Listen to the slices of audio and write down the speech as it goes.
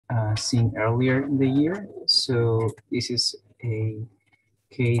seen earlier in the year. So this is a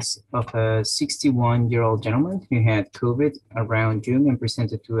case of a 61-year-old gentleman who had COVID around June and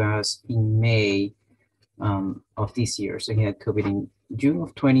presented to us in May of this year. So he had COVID in June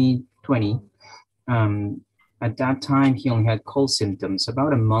of 2020. At that time, he only had cold symptoms.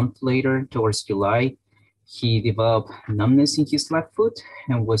 About a month later, towards July, he developed numbness in his left foot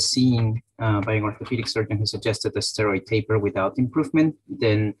and was seen by an orthopedic surgeon who suggested a steroid taper without improvement,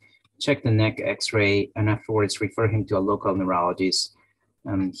 then checked the neck x-ray and afterwards referred him to a local neurologist.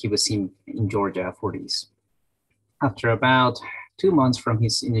 He was seen in Georgia for these. After about 2 months from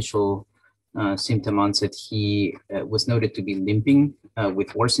his initial symptom onset, he was noted to be limping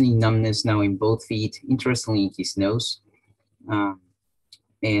with worsening numbness now in both feet, interestingly in his nose.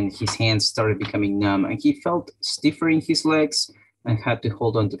 And his hands started becoming numb, and he felt stiffer in his legs and had to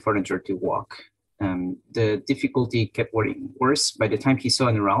hold on to furniture to walk. The difficulty kept getting worse. By the time he saw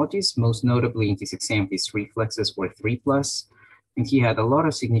a neurologist, most notably in his exam, his reflexes were 3+, and he had a lot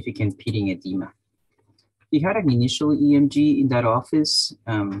of significant pitting edema. He had an initial EMG in that office.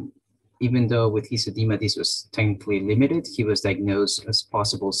 Even though with his edema, this was technically limited, he was diagnosed as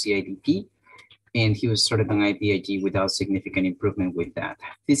possible CIDP, and he was started on IVIG without significant improvement with that.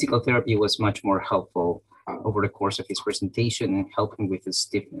 Physical therapy was much more helpful over the course of his presentation and helping with his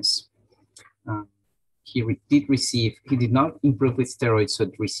stiffness. He did not improve with steroids, so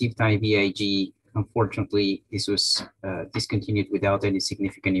received IVIG. Unfortunately, this was discontinued without any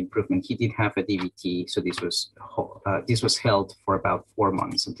significant improvement. He did have a DVT, so this was held for about 4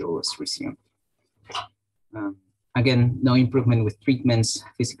 months until it was resumed. Again, no improvement with treatments.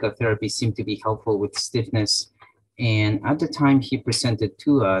 Physical therapy seemed to be helpful with stiffness. And at the time he presented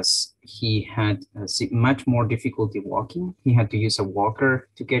to us, he had much more difficulty walking. He had to use a walker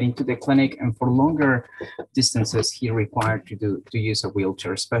to get into the clinic, and for longer distances, he required to use a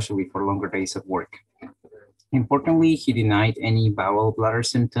wheelchair, especially for longer days of work. Importantly, he denied any bowel bladder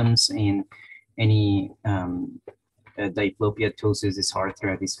symptoms and any diplopia, ptosis,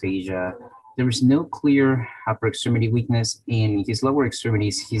 dysarthria, dysphagia. There was no clear upper extremity weakness. In his lower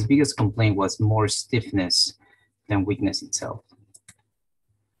extremities, his biggest complaint was more stiffness than weakness itself.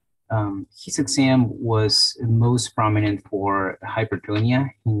 His exam was most prominent for hypertonia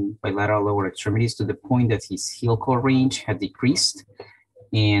in bilateral lower extremities to the point that his heel core range had decreased,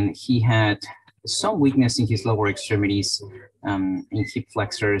 and he had some weakness in his lower extremities, in hip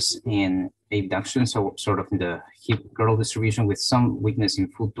flexors and abduction, so sort of in the hip girdle distribution, with some weakness in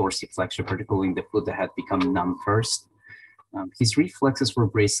foot dorsiflexion, particularly in the foot that had become numb first. His reflexes were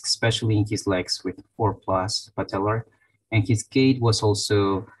brisk, especially in his legs with 4+ patellar, and his gait was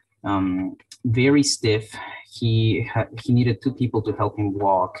also very stiff. He needed 2 people to help him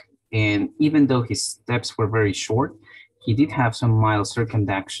walk, and even though his steps were very short, he did have some mild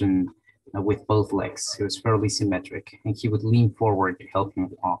circumduction with both legs. It was fairly symmetric, and he would lean forward to help him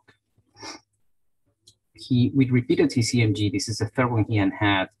walk. We repeated his EMG. This is the third one he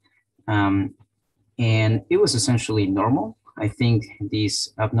had, and it was essentially normal. I think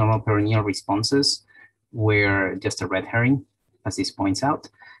these abnormal perineal responses were just a red herring, as this points out.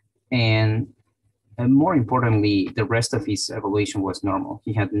 And more importantly, the rest of his evaluation was normal.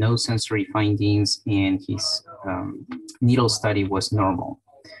 He had no sensory findings, and his needle study was normal.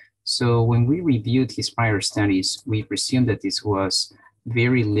 So when we reviewed his prior studies, we presumed that this was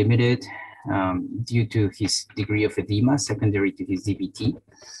very limited due to his degree of edema secondary to his DVT.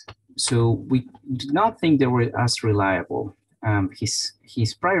 So we did not think they were as reliable.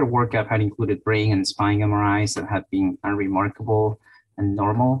 His prior workup had included brain and spine MRIs that had been unremarkable and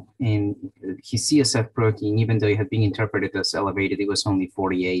normal. And his CSF protein, even though it had been interpreted as elevated, it was only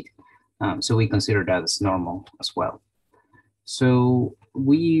 48. So we considered that as normal as well. So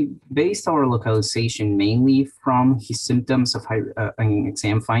we based our localization mainly from his symptoms of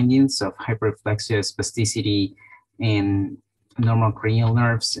exam findings of hyperreflexia, spasticity, and normal cranial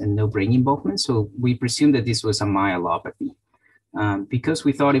nerves and no brain involvement. So we presumed that this was a myelopathy. Because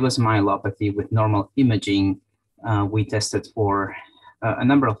we thought it was myelopathy with normal imaging, we tested for a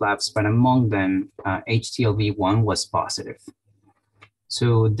number of labs, but among them, HTLV1 was positive.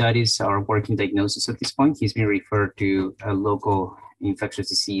 So that is our working diagnosis at this point. He's been referred to a local infectious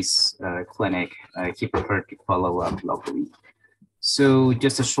disease clinic. He preferred to follow up locally. So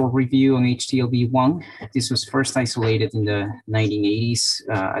just a short review on HTLV1. This was first isolated in the 1980s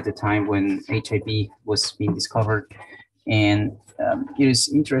at the time when HIV was being discovered. And it is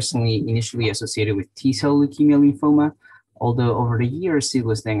interestingly initially associated with T-cell leukemia lymphoma, although over the years it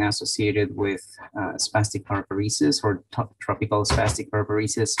was then associated with spastic paraparesis or tropical spastic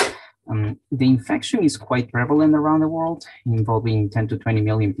paraparesis. The infection is quite prevalent around the world, involving 10 to 20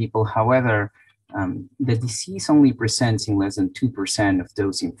 million people. However, the disease only presents in less than 2% of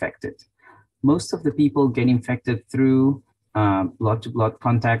those infected. Most of the people get infected through blood-to-blood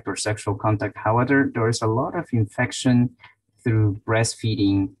contact or sexual contact. However, there is a lot of infection through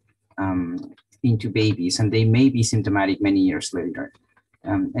breastfeeding into babies, and they may be symptomatic many years later.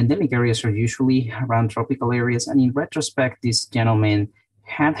 Endemic areas are usually around tropical areas, and in retrospect, this gentleman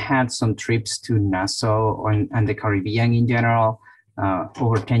had some trips to Nassau and the Caribbean in general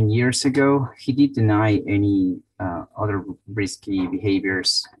over 10 years ago. He did deny any other risky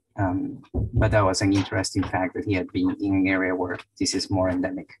behaviors, but that was an interesting fact that he had been in an area where this is more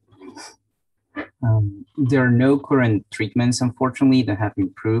endemic. There are no current treatments, unfortunately, that have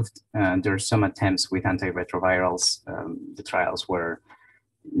been proved. There are some attempts with antiretrovirals. The trials were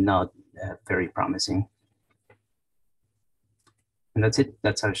not very promising. And that's it.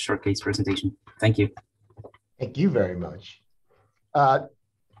 That's our short case presentation. Thank you. Thank you very much.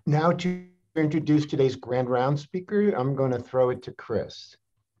 Now to introduce today's grand round speaker, I'm going to throw it to Chris.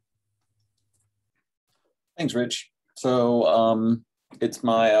 Thanks, Rich. So it's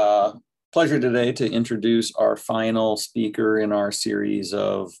my pleasure today to introduce our final speaker in our series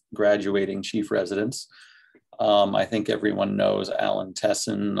of graduating chief residents. I think everyone knows Alan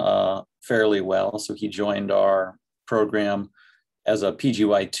Tesson fairly well. So he joined our program as a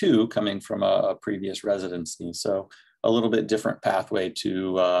PGY2 coming from a previous residency. So a little bit different pathway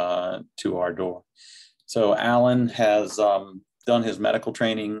to our door. So Alan has done his medical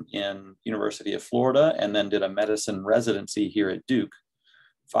training in University of Florida and then did a medicine residency here at Duke,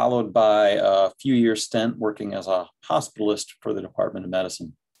 followed by a few years stint working as a hospitalist for the Department of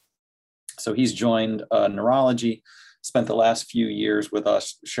Medicine. So he's joined Neurology, spent the last few years with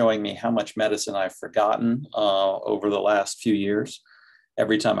us showing me how much medicine I've forgotten over the last few years.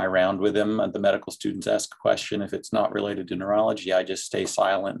 Every time I round with him, the medical students ask a question. If it's not related to neurology, I just stay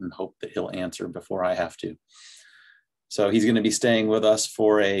silent and hope that he'll answer before I have to. So he's going to be staying with us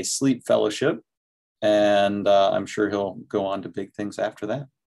for a sleep fellowship, and I'm sure he'll go on to big things after that.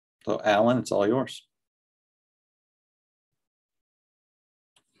 So Alan, it's all yours.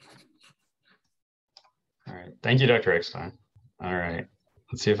 All right, thank you, Dr. Eckstein. All right,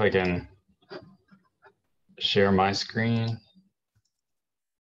 let's see if I can share my screen.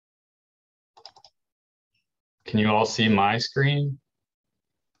 Can you all see my screen?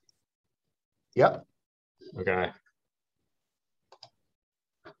 Yep. Okay.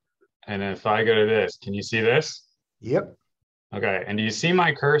 And if I go to this, can you see this? Yep. Okay, and do you see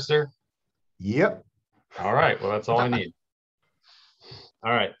my cursor? Yep. All right, well, that's all I need.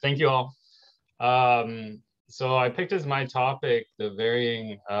 All right, thank you all. So I picked as my topic the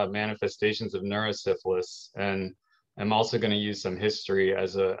varying manifestations of neurosyphilis, and I'm also going to use some history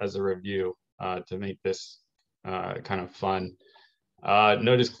as a review to make this kind of fun.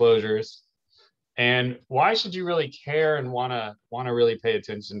 No disclosures. And why should you really care and want to really pay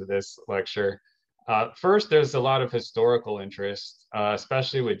attention to this lecture? First, there's a lot of historical interest,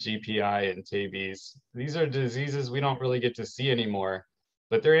 especially with GPI and TABs. These are diseases we don't really get to see anymore,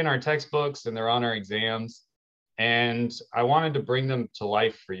 but they're in our textbooks and they're on our exams. And I wanted to bring them to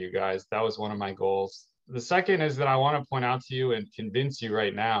life for you guys. That was one of my goals. The second is that I want to point out to you and convince you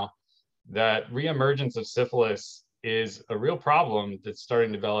right now that reemergence of syphilis is a real problem that's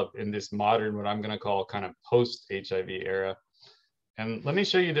starting to develop in this modern, what I'm going to call kind of post-HIV era. And let me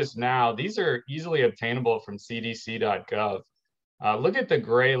show you this now. These are easily obtainable from cdc.gov. Look at the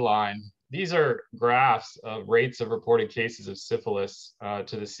gray line. These are graphs of rates of reported cases of syphilis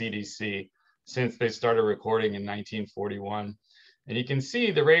to the CDC since they started recording in 1941. And you can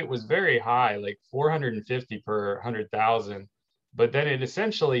see the rate was very high, like 450 per 100,000. But then it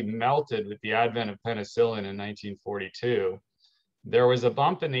essentially melted with the advent of penicillin in 1942. There was a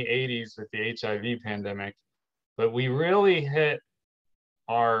bump in the 80s with the HIV pandemic, but we really hit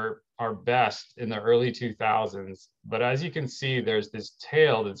our best in the early 2000s. But as you can see, there's this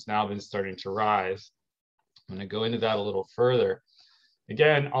tail that's now been starting to rise. I'm going to go into that a little further.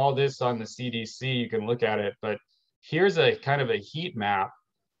 Again, all this on the CDC, you can look at it, but here's a kind of a heat map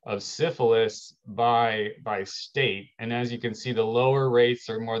of syphilis by state. And as you can see, the lower rates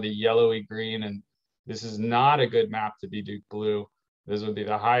are more the yellowy green, and this is not a good map to be Duke blue. Those would be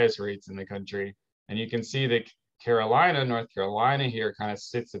the highest rates in the country. And you can see that North Carolina here kind of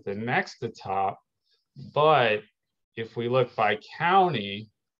sits at the next to top. But if we look by county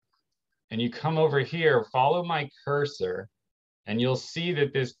and you come over here, follow my cursor, and you'll see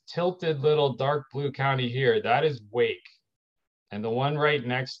that this tilted little dark blue county here, that is Wake. and the one right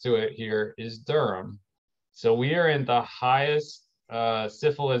next to it here is Durham. So we are in the highest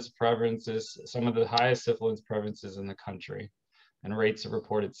syphilis prevalences, some of the highest syphilis prevalences in the country, and rates of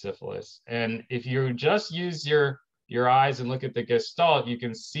reported syphilis. And if you just use your eyes and look at the gestalt, you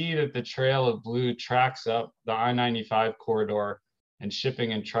can see that the trail of blue tracks up the I-95 corridor and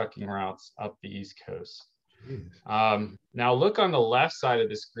shipping and trucking routes up the East Coast. Now look on the left side of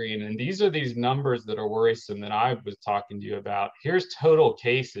the screen, and these are these numbers that are worrisome that I was talking to you about. Here's total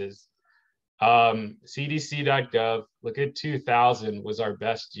cases. CDC.gov, look at 2000 was our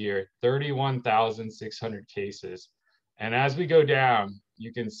best year, 31,600 cases. And as we go down,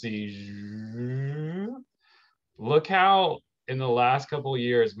 you can see, look how in the last couple of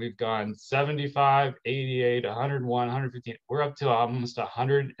years, we've gone 75, 88, 101, 115. We're up to almost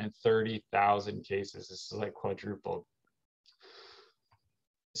 130,000 cases. This is like quadrupled.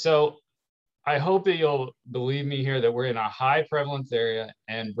 So I hope that you'll believe me here that we're in a high prevalence area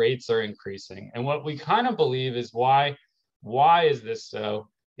and rates are increasing. And what we kind of believe is why is this so?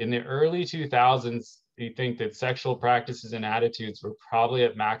 In the early 2000s, we think that sexual practices and attitudes were probably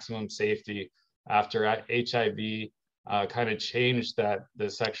at maximum safety after HIV kind of changed the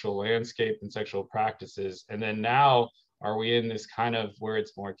sexual landscape and sexual practices. And then now, are we in this kind of where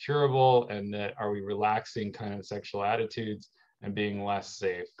it's more curable, and that are we relaxing kind of sexual attitudes and being less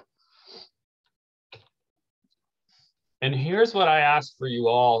safe? And here's what I ask for you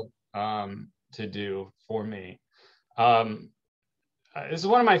all to do for me. This is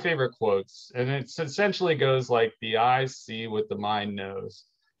one of my favorite quotes, and it essentially goes like, the eyes see what the mind knows.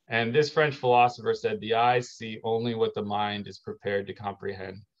 And this French philosopher said, the eyes see only what the mind is prepared to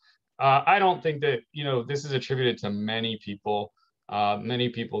comprehend. I don't think that, this is attributed to many people. Many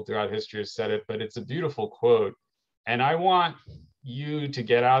people throughout history have said it, but it's a beautiful quote. And I want you to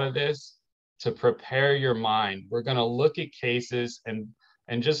get out of this to prepare your mind. We're going to look at cases and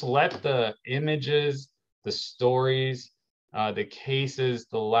just let the images, the stories, the cases,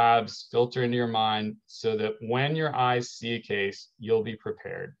 the labs filter into your mind so that when your eyes see a case, you'll be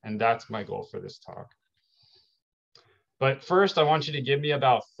prepared. And that's my goal for this talk. But first, I want you to give me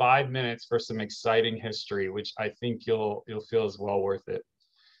about 5 minutes for some exciting history, which I think you'll feel is well worth it.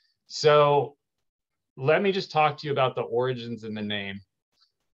 So let me just talk to you about the origins and the name.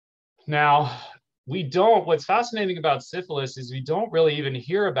 Now, what's fascinating about syphilis is we don't really even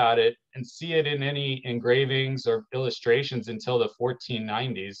hear about it and see it in any engravings or illustrations until the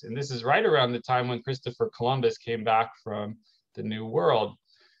 1490s. And this is right around the time when Christopher Columbus came back from the New World.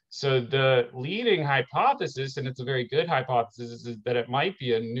 So the leading hypothesis, and it's a very good hypothesis, is that it might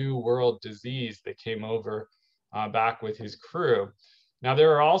be a New World disease that came over back with his crew. Now,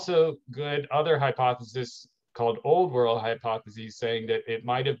 there are also good other hypotheses called Old World hypotheses saying that it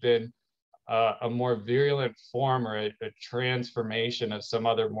might have been a more virulent form or a transformation of some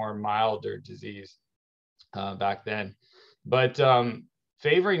other more milder disease back then. But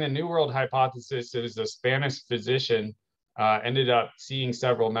favoring the New World hypothesis, it was a Spanish physician ended up seeing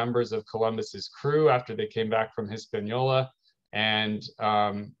several members of Columbus's crew after they came back from Hispaniola, and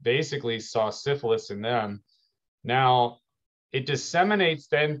basically saw syphilis in them. Now, it disseminates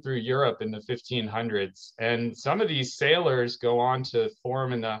then through Europe in the 1500s. And some of these sailors go on to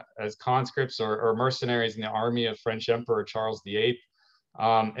form as conscripts or mercenaries in the army of French Emperor Charles VIII.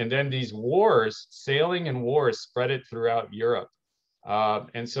 And then these wars, sailing and wars, spread it throughout Europe.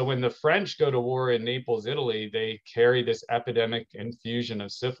 And so when the French go to war in Naples, Italy, they carry this epidemic infusion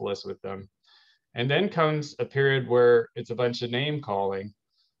of syphilis with them. And then comes a period where it's a bunch of name calling.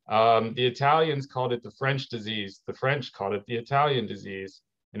 The Italians called it the French disease. The French called it the Italian disease.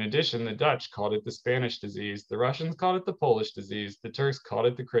 In addition, the Dutch called it the Spanish disease. The Russians called it the Polish disease. The Turks called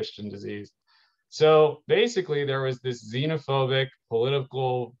it the Christian disease. So basically, there was this xenophobic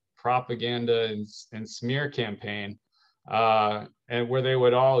political propaganda and smear campaign, and where they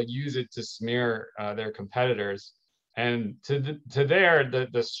would all use it to smear their competitors. And to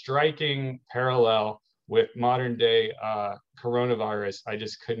the striking parallel with modern day coronavirus, I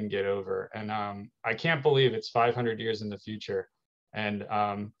just couldn't get over. And I can't believe it's 500 years in the future. And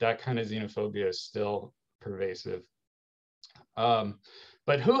that kind of xenophobia is still pervasive.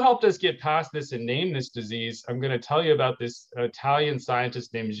 But who helped us get past this and name this disease? I'm going to tell you about this Italian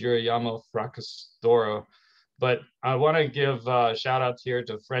scientist named Girolamo Fracastoro. But I want to give shout outs here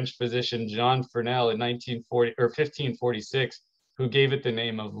to French physician Jean Fresnel in 1546, who gave it the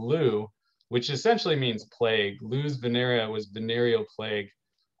name of Lou, which essentially means plague. Luz venerea was venereal plague.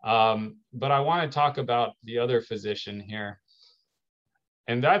 But I want to talk about the other physician here.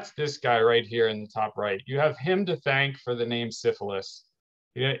 And that's this guy right here in the top right. You have him to thank for the name syphilis.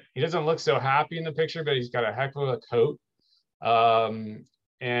 He doesn't look so happy in the picture, but he's got a heck of a coat.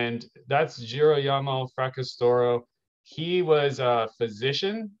 And that's Girolamo Fracastoro. He was a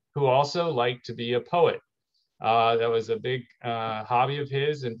physician who also liked to be a poet. That was a big hobby of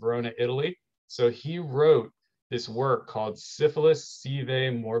his in Verona, Italy. So he wrote this work called Syphilis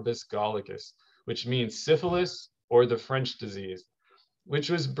Sive Morbus Gallicus, which means syphilis or the French disease, which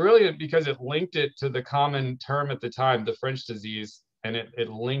was brilliant because it linked it to the common term at the time, the French disease, and it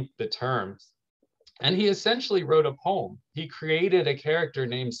linked the terms. And he essentially wrote a poem. He created a character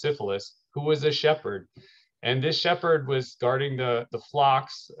named Syphilis, who was a shepherd. And this shepherd was guarding the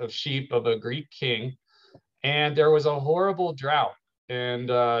flocks of sheep of a Greek king. And there was a horrible drought. And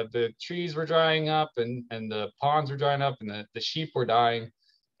the trees were drying up and the ponds were drying up and the sheep were dying.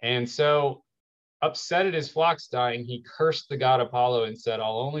 And so, upset at his flocks dying, he cursed the god Apollo and said,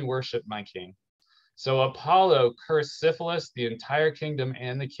 "I'll only worship my king." So Apollo cursed Syphilis, the entire kingdom,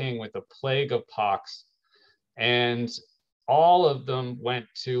 and the king with a plague of pox. And all of them went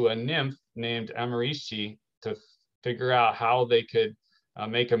to a nymph named Amarici to figure out how they could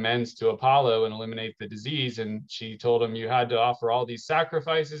make amends to Apollo and eliminate the disease. And she told him you had to offer all these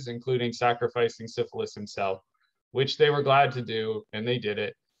sacrifices, including sacrificing Syphilis himself, which they were glad to do. And they did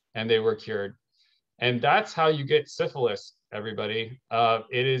it, and they were cured. And that's how you get syphilis, everybody.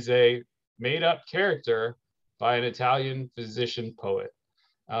 It is a made-up character by an Italian physician poet.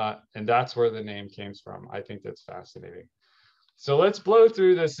 And that's where the name came from. I think that's fascinating. So let's blow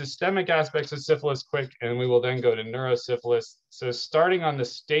through the systemic aspects of syphilis quick, and we will then go to neurosyphilis. So starting on the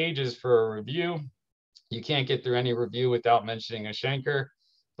stages for a review, you can't get through any review without mentioning a chancre,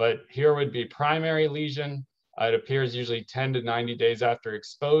 but here would be primary lesion. It appears usually 10 to 90 days after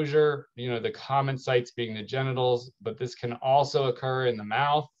exposure, the common sites being the genitals, but this can also occur in the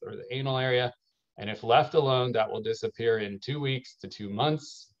mouth or the anal area. And if left alone, that will disappear in 2 weeks to 2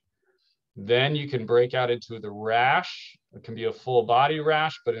 months. Then you can break out into the rash. It can be a full body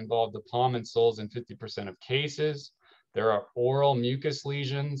rash, but involve the palm and soles in 50% of cases. There are oral mucus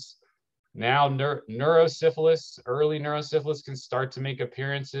lesions. Now, neurosyphilis, early neurosyphilis can start to make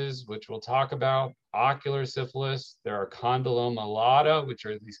appearances, which we'll talk about. Ocular syphilis, there are condyloma lata, which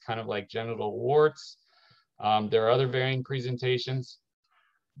are these kind of like genital warts. There are other varying presentations.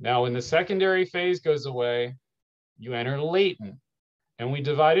 Now, when the secondary phase goes away, you enter latent. And we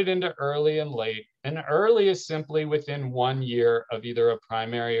divide it into early and late. And early is simply within 1 year of either a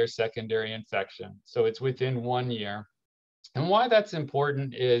primary or secondary infection. So it's within 1 year. And why that's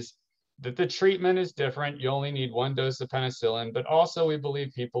important is that the treatment is different. You only need 1 dose of penicillin, but also we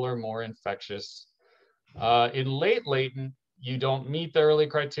believe people are more infectious. In late latent, you don't meet the early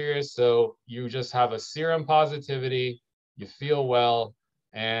criteria, so you just have a serum positivity, you feel well,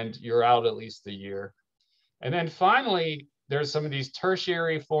 and you're out at least a year. And then finally, there's some of these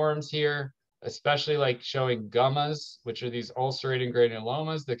tertiary forms here, especially like showing gummas, which are these ulcerating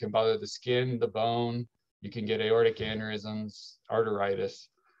granulomas that can bother the skin, the bone. You can get aortic aneurysms, arteritis.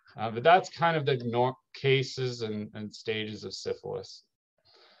 But that's kind of the cases and stages of syphilis.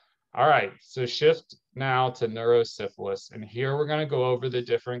 All right, so shift now to neurosyphilis. And here we're going to go over the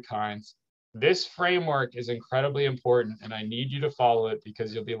different kinds. This framework is incredibly important, and I need you to follow it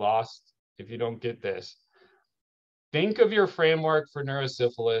because you'll be lost if you don't get this. Think of your framework for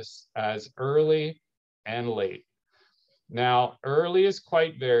neurosyphilis as early and late. Now, early is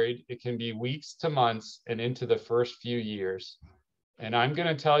quite varied. It can be weeks to months and into the first few years. And I'm going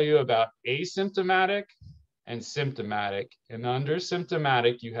to tell you about asymptomatic and symptomatic. And under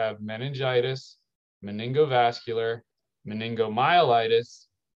symptomatic, you have meningitis, meningovascular, meningomyelitis,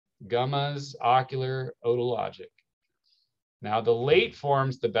 gummas, ocular, otologic. Now, the late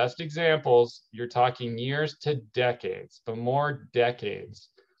forms, the best examples, you're talking years to decades, but more decades.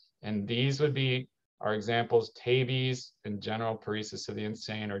 And these would be our examples, TABES and general paresis of the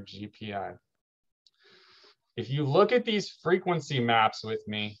insane, or GPI. If you look at these frequency maps with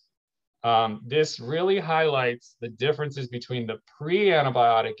me, this really highlights the differences between the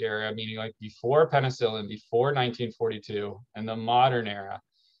pre-antibiotic era, meaning like before penicillin, before 1942, and the modern era.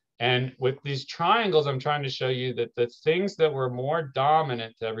 And with these triangles, I'm trying to show you that the things that were more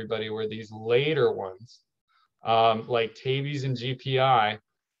dominant to everybody were these later ones, like TABES and GPI,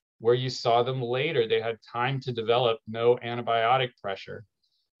 where you saw them later. They had time to develop, no antibiotic pressure.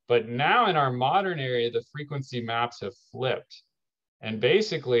 But now in our modern area, the frequency maps have flipped. And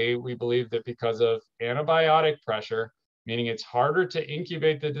basically, we believe that because of antibiotic pressure, meaning it's harder to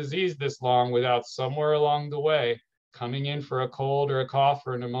incubate the disease this long without somewhere along the way coming in for a cold or a cough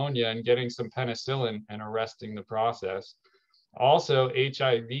or pneumonia and getting some penicillin and arresting the process. Also,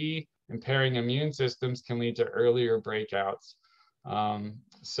 HIV impairing immune systems can lead to earlier breakouts.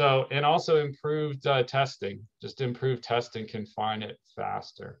 So, and also improved testing, just improved testing can find it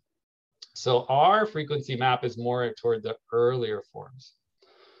faster. So our frequency map is more toward the earlier forms.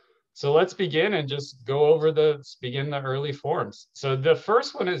 So let's begin and just go over begin the early forms. So the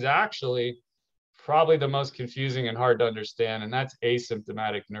first one is actually probably the most confusing and hard to understand, and that's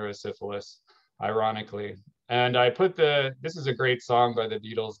asymptomatic neurosyphilis, ironically. And I put this is a great song by the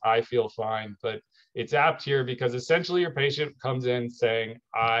Beatles, I Feel Fine, but it's apt here because essentially your patient comes in saying,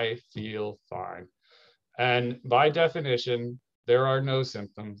 I feel fine. And by definition, there are no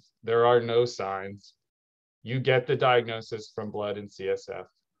symptoms, there are no signs. You get the diagnosis from blood and CSF.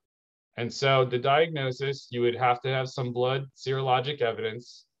 And so the diagnosis, you would have to have some blood serologic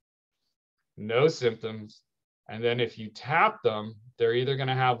evidence, no symptoms. And then if you tap them, they're either going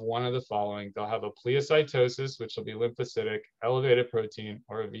to have one of the following. They'll have a pleocytosis, which will be lymphocytic, elevated protein,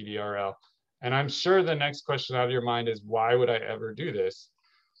 or a VDRL. And I'm sure the next question out of your mind is, why would I ever do this?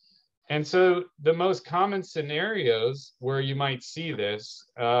 And so the most common scenarios where you might see this,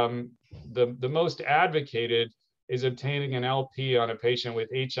 the most advocated is obtaining an LP on a patient with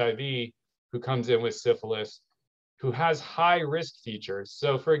HIV who comes in with syphilis, who has high risk features.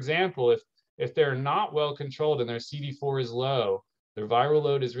 So for example, if they're not well controlled and their CD4 is low, their viral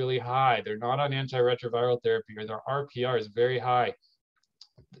load is really high, they're not on antiretroviral therapy, or their RPR is very high,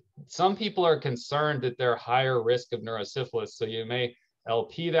 some people are concerned that they're higher risk of neurosyphilis. So you may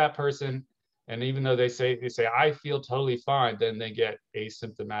LP that person, and even though they say I feel totally fine, then they get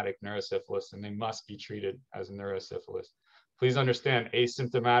asymptomatic neurosyphilis and they must be treated as neurosyphilis. Please understand,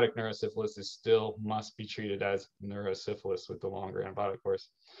 asymptomatic neurosyphilis is still must be treated as neurosyphilis with the longer antibiotic course.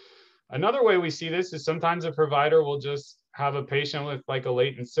 Another way we see this is sometimes a provider will just have a patient with like a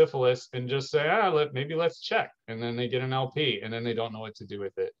latent syphilis and just say, maybe let's check. And then they get an LP and then they don't know what to do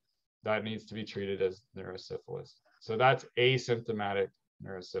with it. That needs to be treated as neurosyphilis. So that's asymptomatic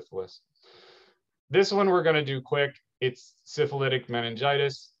neurosyphilis. This one we're going to do quick. It's syphilitic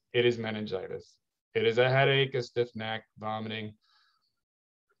meningitis. It is meningitis. It is a headache, a stiff neck, vomiting.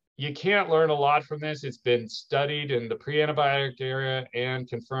 You can't learn a lot from this. It's been studied in the pre-antibiotic era and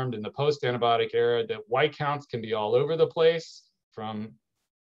confirmed in the post-antibiotic era that white counts can be all over the place from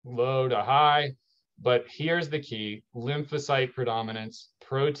low to high. But here's the key: lymphocyte predominance.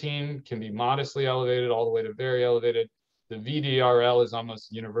 Protein can be modestly elevated all the way to very elevated. The VDRL is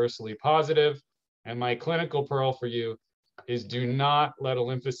almost universally positive. And my clinical pearl for you is, do not let a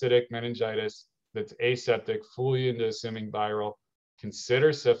lymphocytic meningitis that's aseptic fool you into assuming viral.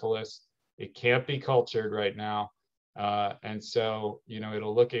 Consider syphilis. It can't be cultured right now. And so,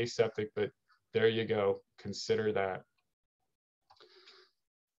 it'll look aseptic, but there you go. Consider that.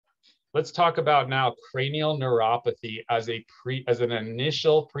 Let's talk about now cranial neuropathy as an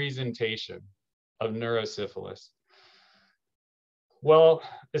initial presentation of neurosyphilis. Well,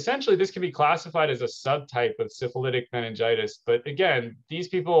 essentially, this can be classified as a subtype of syphilitic meningitis. But again, these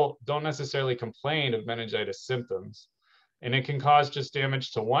people don't necessarily complain of meningitis symptoms. And it can cause just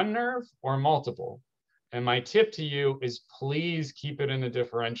damage to one nerve or multiple. And my tip to you is, please keep it in the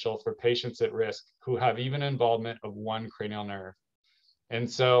differential for patients at risk who have even involvement of one cranial nerve. And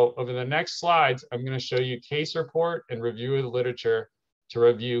so over the next slides, I'm going to show you case report and review of the literature to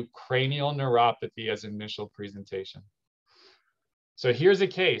review cranial neuropathy as initial presentation. So here's a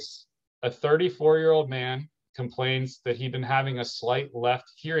case. A 34-year-old man complains that he'd been having a slight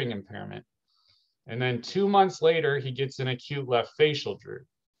left hearing impairment. And then 2 months later, he gets an acute left facial droop.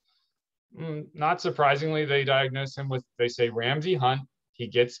 Not surprisingly, they diagnose him with, they say, Ramsay-Hunt. He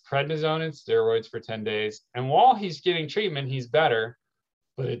gets prednisone and steroids for 10 days. And while he's getting treatment, he's better.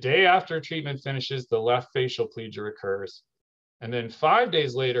 But a day after treatment finishes, the left facial plegia recurs. And then 5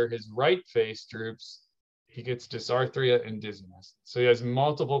 days later, his right face droops. He gets dysarthria and dizziness. So he has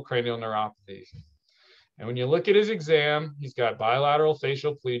multiple cranial neuropathies. And when you look at his exam, he's got bilateral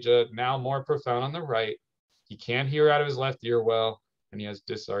facial plegia, now more profound on the right. He can't hear out of his left ear well, and he has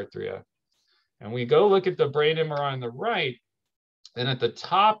dysarthria. And we go look at the brain MRI on the right, and at the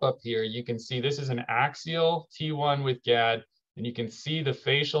top up here, you can see this is an axial T1 with GAD, and you can see the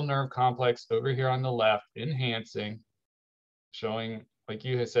facial nerve complex over here on the left enhancing, showing, like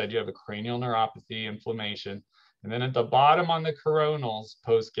you had said, you have a cranial neuropathy inflammation. And then at the bottom on the coronals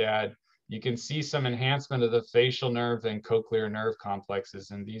post-GAD, you can see some enhancement of the facial nerve and cochlear nerve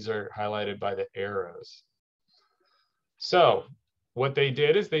complexes, and these are highlighted by the arrows. So what they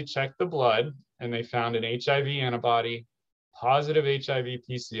did is they checked the blood, and they found an HIV antibody, positive HIV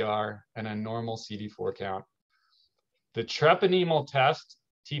PCR, and a normal CD4 count. The treponemal test,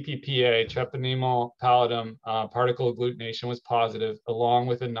 TPPA, treponemal pallidum particle agglutination, was positive, along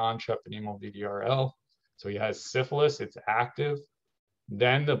with a non-treponemal VDRL. So he has syphilis, it's active.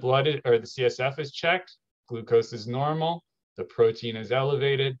 Then the blood or the CSF is checked, glucose is normal, the protein is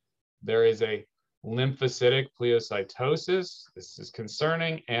elevated, there is a lymphocytic pleocytosis, this is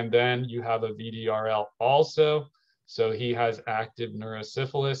concerning, and then you have a VDRL also, so he has active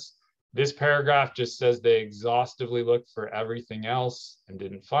neurosyphilis. This paragraph just says they exhaustively looked for everything else and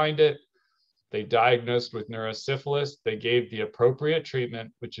didn't find it. They diagnosed with neurosyphilis. They gave the appropriate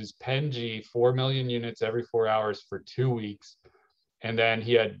treatment, which is PENG, 4 million units every 4 hours for 2 weeks. And then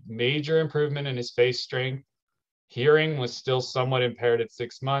he had major improvement in his face strength. Hearing was still somewhat impaired at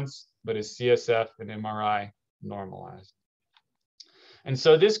 6 months, but his CSF and MRI normalized. And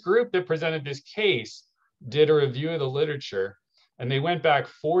so this group that presented this case did a review of the literature, and they went back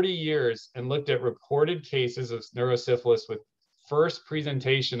 40 years and looked at reported cases of neurosyphilis with first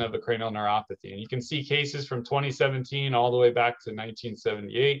presentation of a cranial neuropathy. And you can see cases from 2017 all the way back to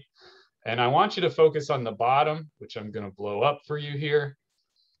 1978. And I want you to focus on the bottom, which I'm going to blow up for you here.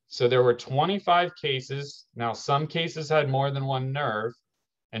 So there were 25 cases. Now, some cases had more than one nerve,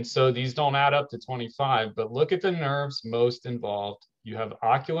 and so these don't add up to 25, but look at the nerves most involved. You have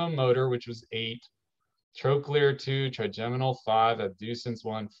oculomotor, which was 8, trochlear 2, trigeminal 5, abducens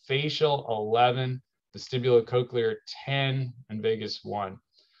 1, facial 11, vestibulocochlear 10, and vagus 1.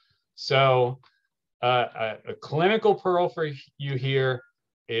 So a clinical pearl for you here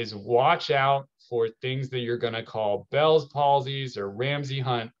is watch out for things that you're going to call Bell's palsies or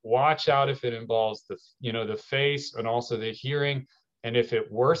Ramsay-Hunt. Watch out if it involves the face and also the hearing. And if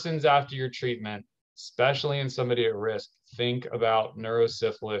it worsens after your treatment, especially in somebody at risk, think about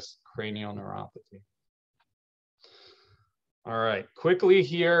neurosyphilis, cranial neuropathy. All right, quickly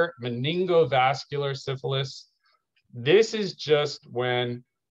here, meningovascular syphilis. This is just when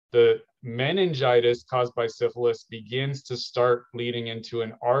the meningitis caused by syphilis begins to start leading into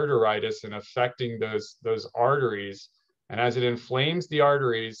an arteritis and affecting those arteries. And as it inflames the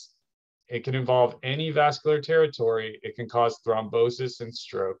arteries, it can involve any vascular territory. It can cause thrombosis and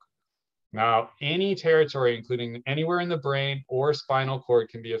stroke. Now, any territory, including anywhere in the brain or spinal cord,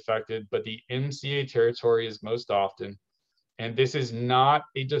 can be affected, but the MCA territory is most often. And this is not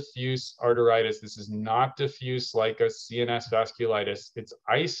a diffuse arteritis. This is not diffuse like a CNS vasculitis. It's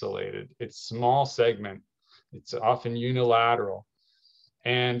isolated. It's small segment. It's often unilateral.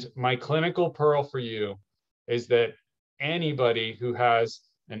 And my clinical pearl for you is that anybody who has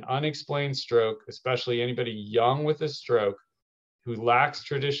an unexplained stroke, especially anybody young with a stroke, who lacks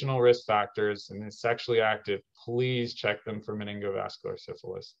traditional risk factors and is sexually active, please check them for meningovascular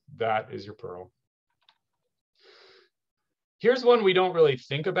syphilis. That is your pearl. Here's one we don't really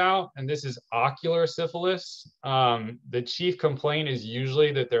think about, and this is ocular syphilis. The chief complaint is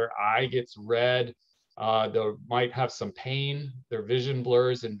usually that their eye gets red, they might have some pain, their vision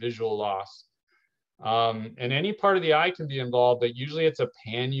blurs and visual loss. And any part of the eye can be involved, but usually it's a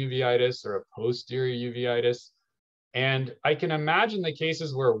pan-uveitis or a posterior uveitis. And I can imagine the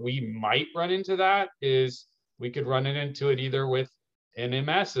cases where we might run into that is we could run into it either with an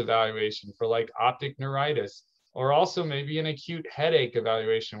MS evaluation for like optic neuritis, or also maybe an acute headache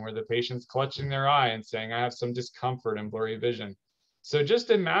evaluation where the patient's clutching their eye and saying, I have some discomfort and blurry vision. So just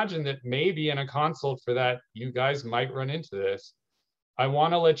imagine that maybe in a consult for that, you guys might run into this. I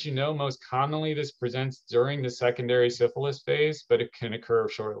want to let you know most commonly this presents during the secondary syphilis phase, but it can occur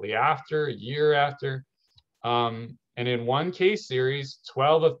shortly after, a year after. And in one case series,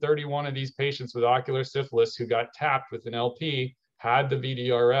 12 of 31 of these patients with ocular syphilis who got tapped with an LP had the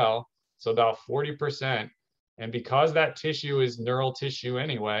VDRL, so about 40%. And because that tissue is neural tissue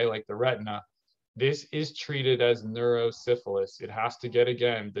anyway, like the retina, this is treated as neurosyphilis. It has to get,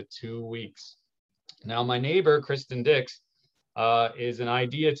 again, the 2 weeks. Now, my neighbor, Kristen Dix, is an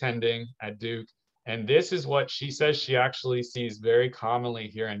ID attending at Duke. And this is what she says she actually sees very commonly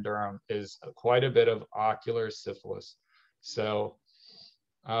here in Durham, is quite a bit of ocular syphilis. So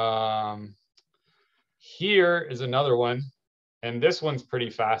here is another one. And this one's pretty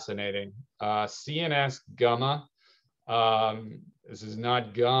fascinating. CNS gumma. This is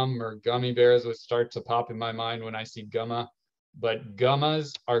not gum or gummy bears, which start to pop in my mind when I see gumma, but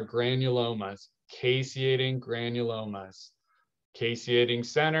gummas are granulomas, caseating granulomas. Caseating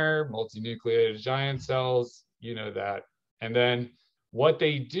center, multinucleated giant cells, you know that. And then what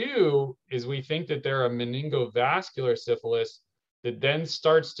they do is we think that they're a meningovascular syphilis that then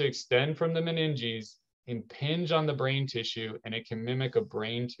starts to extend from the meninges, impinge on the brain tissue, and it can mimic a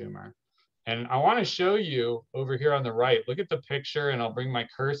brain tumor. And I want to show you over here on the right, look at the picture, and I'll bring my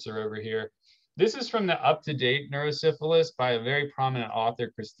cursor over here. This is from the up-to-date neurosyphilis by a very prominent author,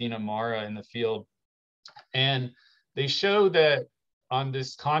 Christina Mara, in the field. And they show that on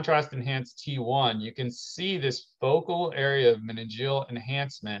this contrast enhanced T1, you can see this focal area of meningeal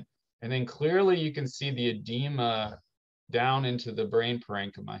enhancement. And then clearly you can see the edema down into the brain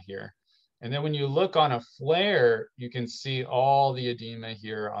parenchyma here. And then when you look on a flare, you can see all the edema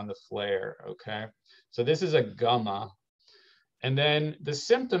here on the flare, okay? So this is a gamma. And then the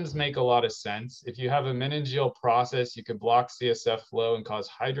symptoms make a lot of sense. If you have a meningeal process, you could block CSF flow and cause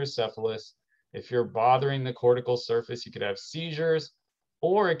hydrocephalus. If you're bothering the cortical surface, you could have seizures,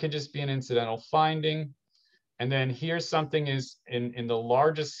 or it could just be an incidental finding. And then here's something is in the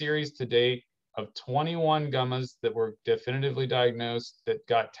largest series to date of 21 gammas that were definitively diagnosed that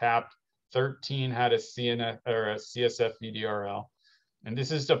got tapped, 13 had a CNF or a CSF VDRL. And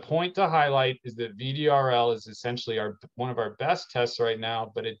this is the point to highlight is that VDRL is essentially one of our best tests right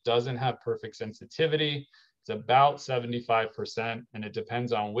now, but it doesn't have perfect sensitivity. It's about 75%, and it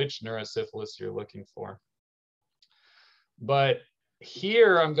depends on which neurosyphilis you're looking for. But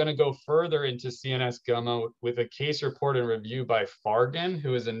here I'm going to go further into CNS gamma with a case report and review by Fargan,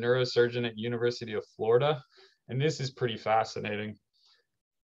 who is a neurosurgeon at University of Florida. And this is pretty fascinating.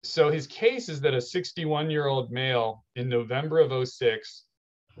 So his case is that a 61-year-old male in November of 2006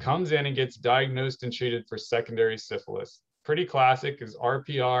 comes in and gets diagnosed and treated for secondary syphilis. Pretty classic. His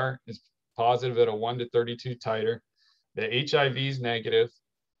RPR is positive at a 1 to 32 titer. The HIV is negative.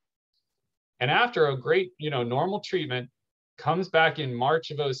 And after a great, normal treatment, comes back in March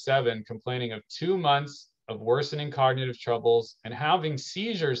of 2007 complaining of 2 months of worsening cognitive troubles and having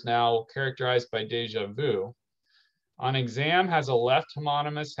seizures now characterized by deja vu. On exam has a left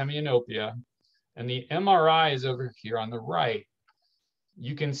homonymous hemianopia, and the MRI is over here on the right.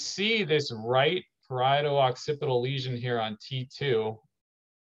 You can see this right parieto-occipital lesion here on T2.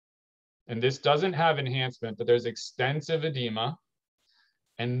 And this doesn't have enhancement, but there's extensive edema.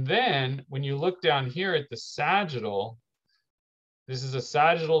 And then when you look down here at the sagittal, this is a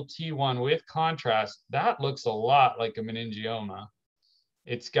sagittal T1 with contrast. That looks a lot like a meningioma.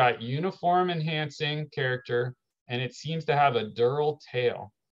 It's got uniform enhancing character, and it seems to have a dural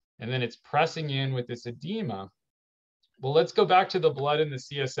tail. And then it's pressing in with this edema. Well, let's go back to the blood in the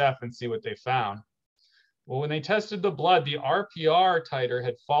CSF and see what they found. Well, when they tested the blood, the RPR titer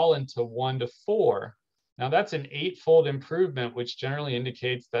had fallen to 1 to 4. Now that's an 8-fold improvement, which generally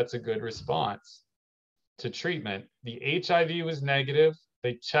indicates that's a good response to treatment. The HIV was negative.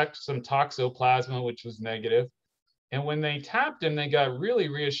 They checked some toxoplasma, which was negative. And when they tapped him, they got really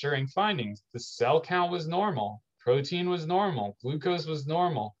reassuring findings. The cell count was normal. Protein was normal. Glucose was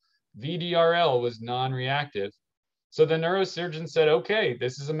normal. VDRL was non-reactive. So the neurosurgeon said, okay,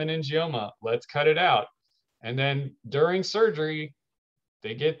 this is a meningioma. Let's cut it out. And then during surgery,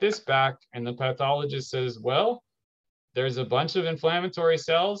 they get this back, and the pathologist says, well, there's a bunch of inflammatory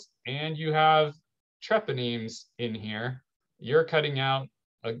cells, and you have treponemes in here. You're cutting out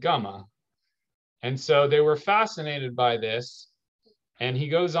a gamma. And so they were fascinated by this. And he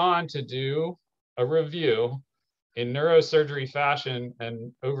goes on to do a review in neurosurgery fashion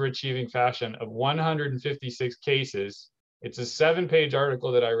and overachieving fashion of 156 cases. It's a 7-page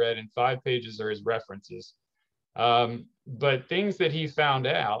article that I read, and 5 pages are his references. But things that he found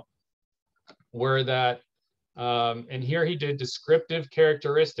out were that, and here he did descriptive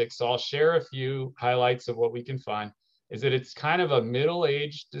characteristics. So I'll share a few highlights of what we can find, is that it's kind of a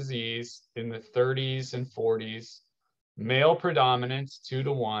middle-aged disease in the 30s and 40s, male predominance 2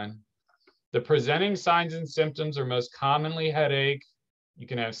 to 1. The presenting signs and symptoms are most commonly headache. You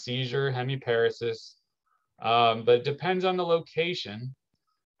can have seizure, hemiparesis, but it depends on the location.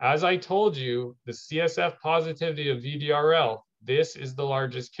 As I told you, the CSF positivity of VDRL, this is the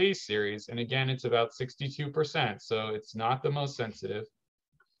largest case series. And again, it's about 62%, so it's not the most sensitive.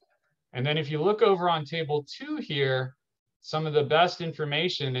 And then if you look over on table 2 here, some of the best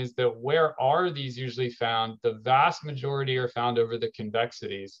information is that where are these usually found? The vast majority are found over the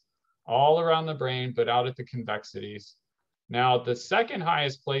convexities, all around the brain, but out at the convexities. Now, the second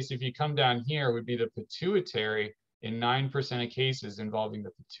highest place, if you come down here, would be the pituitary in 9% of cases involving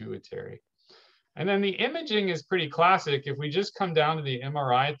the pituitary. And then the imaging is pretty classic. If we just come down to the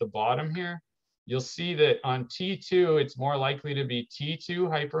MRI at the bottom here, you'll see that on T2, it's more likely to be T2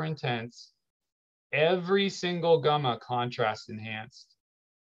 hyperintense, every single gamma contrast enhanced.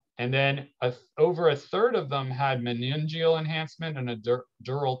 And then over a third of them had meningeal enhancement and a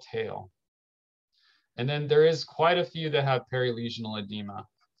dural tail. And then there is quite a few that have perilesional edema.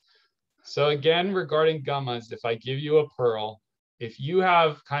 So again, regarding gammas, if I give you a pearl, if you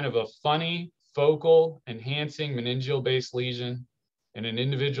have kind of a funny, focal, enhancing meningeal-based lesion in an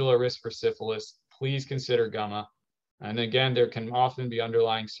individual at risk for syphilis, please consider gamma. And again, there can often be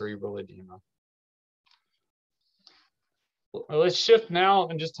underlying cerebral edema. Let's shift now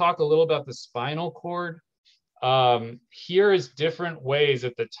and just talk a little about the spinal cord. Here is different ways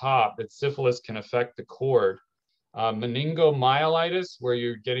at the top that syphilis can affect the cord. Meningomyelitis, where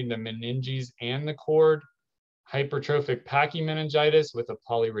you're getting the meninges and the cord. Hypertrophic pachymeningitis with a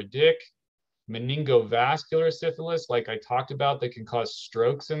polyradic. Meningovascular syphilis, like I talked about, that can cause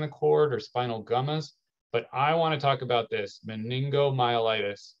strokes in the cord or spinal gummas. But I want to talk about this,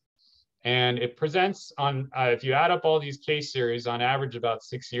 meningomyelitis. And it presents on, if you add up all these case series, on average about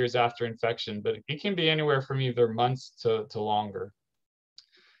 6 years after infection, but it can be anywhere from either months to longer.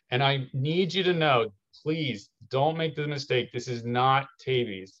 And I need you to know, please don't make the mistake. This is not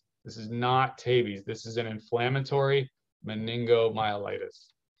TABES. This is not TABES. This is an inflammatory meningomyelitis.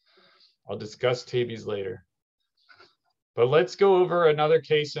 I'll discuss TABES later. But let's go over another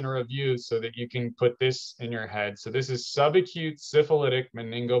case in a review so that you can put this in your head. So this is subacute syphilitic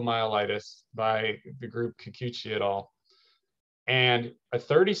meningomyelitis by the group Kikuchi et al. And a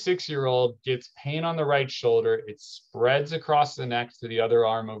 36-year-old gets pain on the right shoulder. It spreads across the neck to the other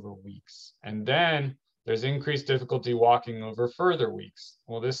arm over weeks. And then there's increased difficulty walking over further weeks.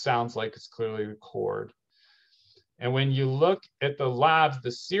 Well, this sounds like it's clearly the cord. And when you look at the labs,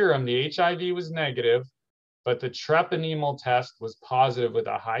 the serum, the HIV was negative, but the treponemal test was positive with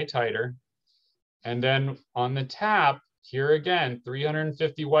a high titer. And then on the tap, here again,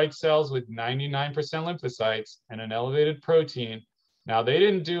 350 white cells with 99% lymphocytes and an elevated protein. Now, they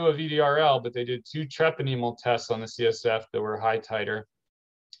didn't do a VDRL, but they did 2 treponemal tests on the CSF that were high titer.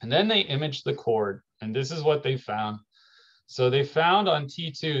 And then they imaged the cord, and this is what they found. So they found on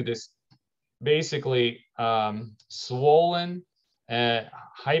T2 this basically swollen,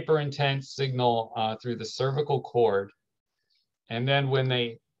 hyperintense signal through the cervical cord. And then when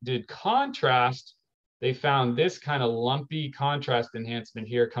they did contrast, they found this kind of lumpy contrast enhancement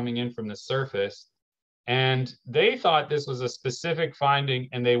here coming in from the surface. And they thought this was a specific finding,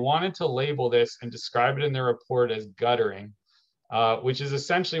 and they wanted to label this and describe it in their report as guttering, which is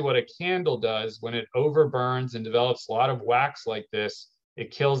essentially what a candle does when it overburns and develops a lot of wax like this.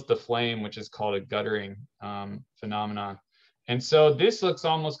 It kills the flame, which is called a guttering phenomenon. And so this looks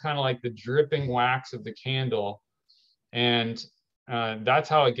almost kind of like the dripping wax of the candle. And that's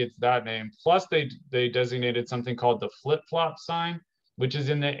how it gets that name. Plus, they designated something called the flip-flop sign, which is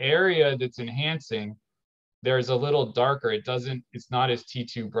in the area that's enhancing. There's a little darker. It's not as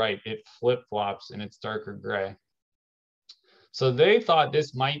T2 bright. It flip-flops and it's darker gray. So they thought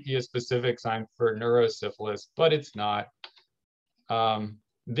this might be a specific sign for neurosyphilis, but it's not.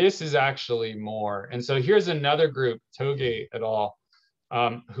 This is actually more. And so here's another group, Toge et al.,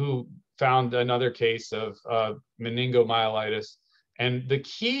 who found another case of meningomyelitis. And the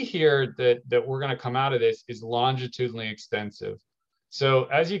key here that we're going to come out of this is longitudinally extensive. So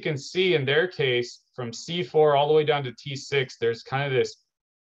as you can see in their case, from C4 all the way down to T6, there's kind of this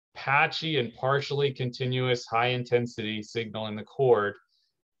patchy and partially continuous high intensity signal in the cord.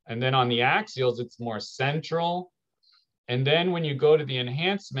 And then on the axials, it's more central. And then when you go to the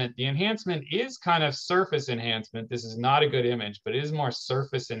enhancement is kind of surface enhancement. This is not a good image, but it is more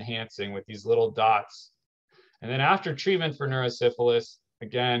surface enhancing with these little dots. And then after treatment for neurosyphilis,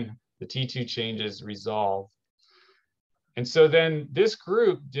 again, the T2 changes resolve. And so then this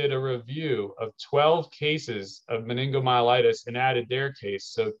group did a review of 12 cases of meningomyelitis and added their case,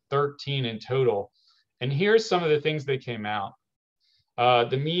 so 13 in total. And here's some of the things that came out.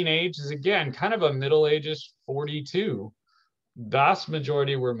 The mean age is, again, kind of a middle age, 42. Vast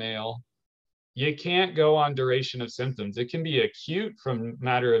majority were male. You can't go on duration of symptoms. It can be acute from a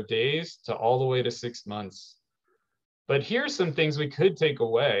matter of days to all the way to 6 months. But here's some things we could take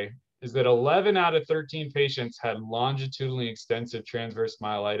away, is that 11 out of 13 patients had longitudinally extensive transverse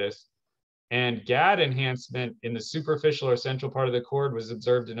myelitis, and GAD enhancement in the superficial or central part of the cord was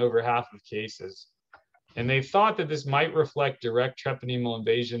observed in over half of cases. And they thought that this might reflect direct treponemal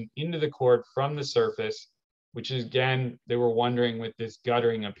invasion into the cord from the surface, which is, again, they were wondering with this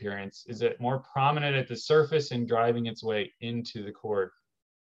guttering appearance, is it more prominent at the surface and driving its way into the cord?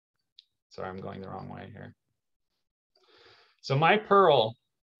 Sorry, I'm going the wrong way here. So my pearl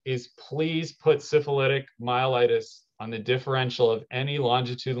is, please put syphilitic myelitis on the differential of any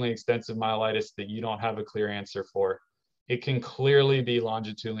longitudinally extensive myelitis that you don't have a clear answer for. It can clearly be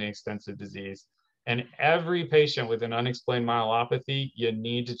longitudinally extensive disease. And every patient with an unexplained myelopathy, you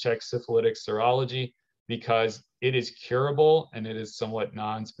need to check syphilitic serology because it is curable and it is somewhat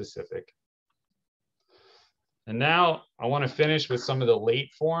non-specific. And now I want to finish with some of the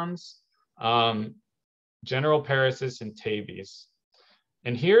late forms, general paresis and TABES.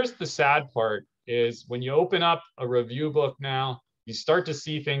 And here's the sad part is when you open up a review book now, you start to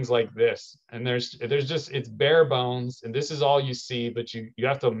see things like this. And there's just, it's bare bones, and this is all you see, but you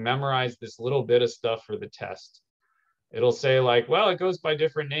have to memorize this little bit of stuff for the test. It'll say like, well, it goes by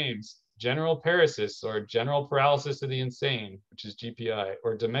different names: general paresis, or general paralysis of the insane, which is GPI,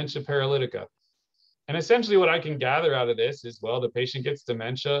 or dementia paralytica. And essentially what I can gather out of this is, well, the patient gets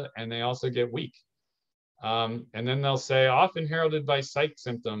dementia and they also get weak. And then they'll say often heralded by psych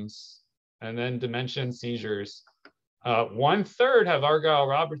symptoms, and then dementia and seizures. 1/3 have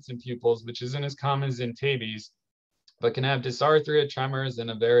Argyll-Robertson pupils, which isn't as common as in Tabes, but can have dysarthria, tremors,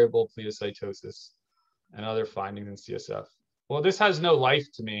 and a variable pleocytosis, and other findings in CSF. Well, this has no life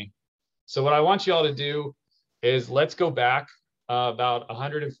to me. So what I want you all to do is let's go back about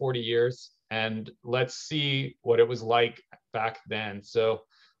 140 years and let's see what it was like back then. So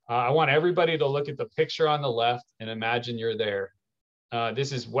I want everybody to look at the picture on the left and imagine you're there.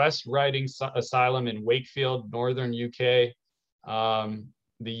 This is West Riding Asylum in Wakefield, Northern UK.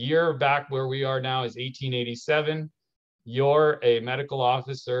 The year back where we are now is 1887. You're a medical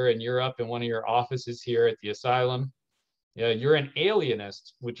officer and you're up in one of your offices here at the asylum. Yeah, you're an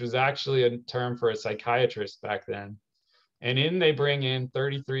alienist, which was actually a term for a psychiatrist back then. And in they bring in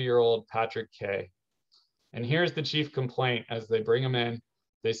 33-year-old Patrick K. And here's the chief complaint as they bring him in.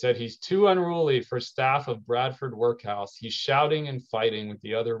 They said he's too unruly for staff of Bradford Workhouse. He's shouting and fighting with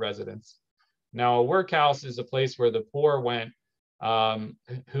the other residents. Now, a workhouse is a place where the poor went,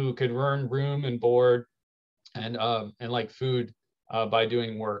 who could earn room and board and like food by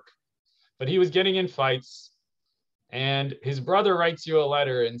doing work. But he was getting in fights. And his brother writes you a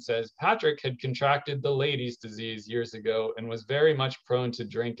letter and says, Patrick had contracted the ladies' disease years ago and was very much prone to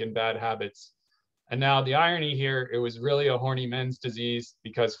drink and bad habits. And now the irony here, it was really a horny men's disease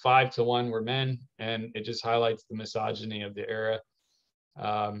because 5 to 1 were men, and it just highlights the misogyny of the era.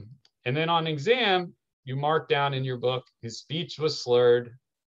 And then on exam, you mark down in your book, his speech was slurred,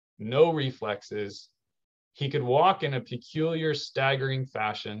 no reflexes. He could walk in a peculiar, staggering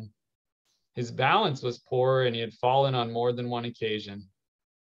fashion. His balance was poor and he had fallen on more than one occasion.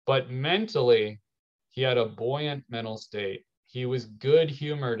 But mentally, he had a buoyant mental state. He was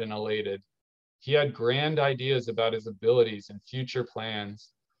good-humored and elated. He had grand ideas about his abilities and future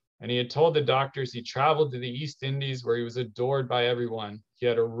plans. And he had told the doctors he traveled to the East Indies where he was adored by everyone. He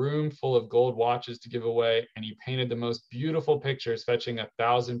had a room full of gold watches to give away, and he painted the most beautiful pictures fetching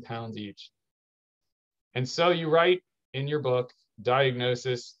 £1,000 each. And so you write in your book,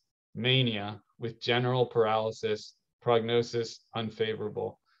 diagnosis, mania with general paralysis, prognosis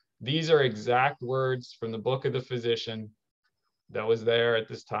unfavorable. These are exact words from the book of the physician that was there at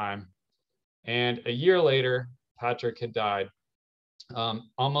this time. And a year later, Patrick had died.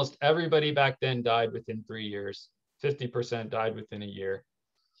 Almost everybody back then died within 3 years. 50% died within a year.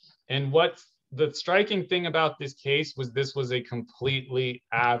 And what's the striking thing about this case was this was a completely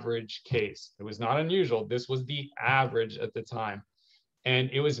average case. It was not unusual. This was the average at the time.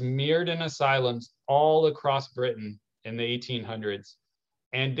 And it was mirrored in asylums all across Britain in the 1800s.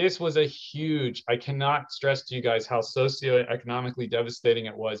 And this was a huge, I cannot stress to you guys how socioeconomically devastating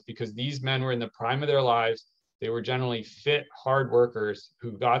it was, because these men were in the prime of their lives. They were generally fit, hard workers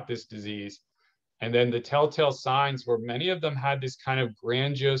who got this disease. And then the telltale signs were many of them had this kind of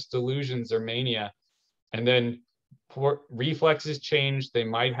grandiose delusions or mania. And then reflexes changed. They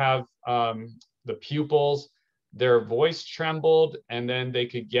might have the pupils. Their voice trembled, and then they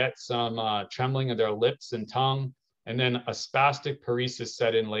could get some trembling of their lips and tongue, and then a spastic paresis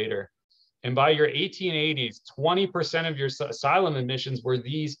set in later. And by your 1880s, 20% of your asylum admissions were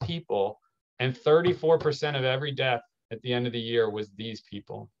these people, and 34% of every death at the end of the year was these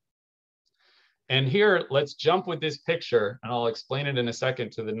people. And here, let's jump with this picture, and I'll explain it in a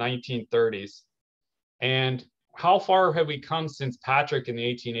second, to the 1930s. And how far have we come since Patrick in the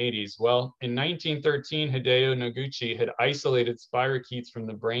 1880s? Well, in 1913, Hideo Noguchi had isolated spirochetes from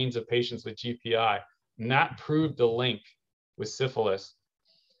the brains of patients with GPI, and that proved the link with syphilis.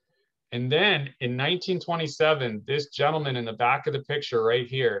 And then in 1927, this gentleman in the back of the picture right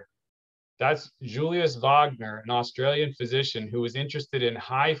here, that's Julius Wagner, an Australian physician who was interested in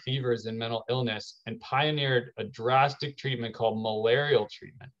high fevers and mental illness and pioneered a drastic treatment called malarial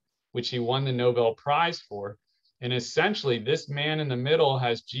treatment, which he won the Nobel Prize for. And essentially, this man in the middle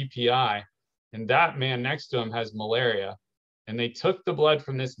has GPI, and that man next to him has malaria. And they took the blood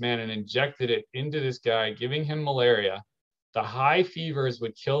from this man and injected it into this guy, giving him malaria. The high fevers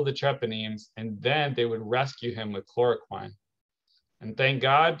would kill the treponemes, and then they would rescue him with chloroquine. And thank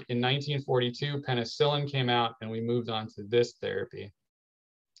God, in 1942, penicillin came out, and we moved on to this therapy.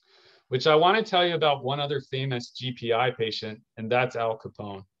 Which I want to tell you about one other famous GPI patient, and that's Al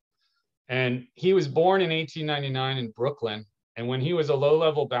Capone. And he was born in 1899 in Brooklyn, And when he was a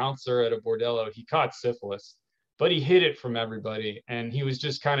low-level bouncer at a bordello, he caught syphilis, but he hid it from everybody. And he was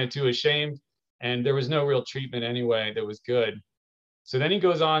just kind of too ashamed. And there was no real treatment anyway that was good. So then he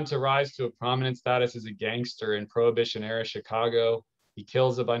goes on to rise to a prominent status as a gangster in Prohibition era Chicago. He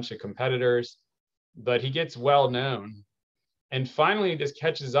kills a bunch of competitors, but he gets well known. And finally, this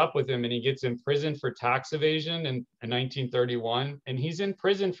catches up with him and he gets imprisoned for tax evasion in 1931. And he's in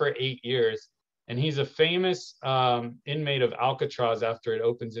prison for 8 years. And he's a famous inmate of Alcatraz after it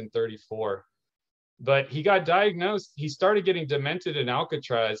opens in 34. But he got diagnosed, he started getting demented in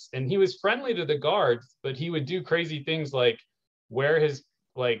Alcatraz, and he was friendly to the guards, but he would do crazy things like wear his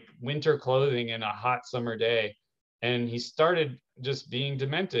like winter clothing in a hot summer day. And he started just being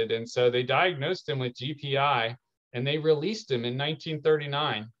demented. And so they diagnosed him with GPI and they released him in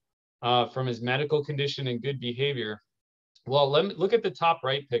 1939 from his medical condition and good behavior. Well, let me look at the top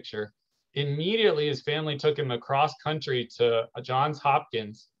right picture. Immediately, his family took him across country to Johns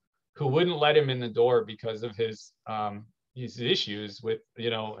Hopkins, who wouldn't let him in the door because of his issues with,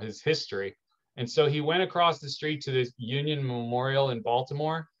 his history. And so he went across the street to this Union Memorial in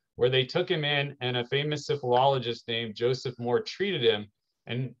Baltimore, where they took him in, and a famous syphilologist named Joseph Moore treated him.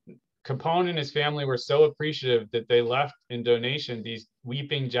 And Capone and his family were so appreciative that they left in donation these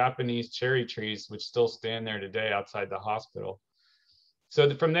weeping Japanese cherry trees, which still stand there today outside the hospital. So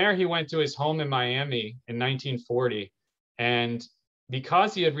from there, he went to his home in Miami in 1940. And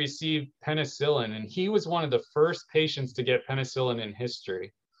because he had received penicillin, and he was one of the first patients to get penicillin in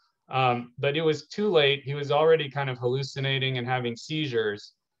history, but it was too late. He was already kind of hallucinating and having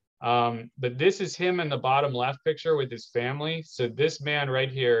seizures. But this is him in the bottom left picture with his family. So this man right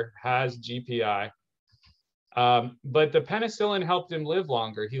here has GPI. But the penicillin helped him live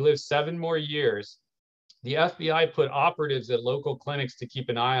longer. He lived 7 more years. The FBI put operatives at local clinics to keep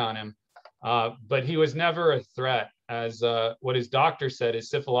an eye on him, but he was never a threat. As what his doctor said, his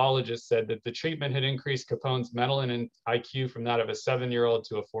syphilologist said that the treatment had increased Capone's mental and IQ from that of a 7-year-old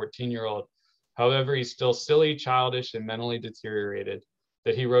to a 14-year-old. However, he's still silly, childish, and mentally deteriorated,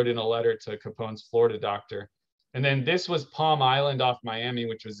 that he wrote in a letter to Capone's Florida doctor. And then this was Palm Island off Miami,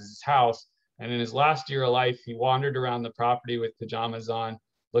 which was his house. And in his last year of life, he wandered around the property with pajamas on,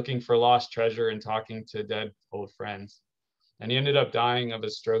 looking for lost treasure and talking to dead old friends. And he ended up dying of a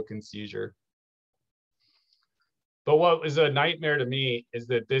stroke and seizure. But what was a nightmare to me is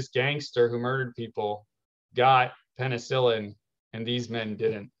that this gangster who murdered people got penicillin and these men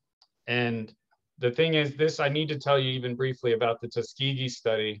didn't. And the thing is this, I need to tell you even briefly about the Tuskegee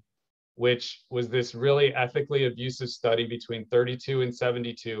study, which was this really ethically abusive study between 32 and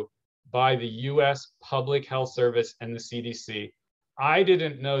 72 by the US Public Health Service and the CDC. I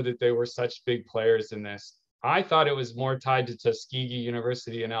didn't know that they were such big players in this. I thought it was more tied to Tuskegee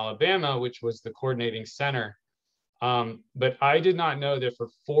University in Alabama, which was the coordinating center. But I did not know that for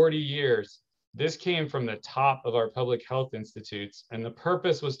 40 years, this came from the top of our public health institutes. And the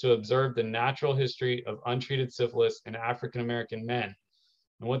purpose was to observe the natural history of untreated syphilis in African-American men.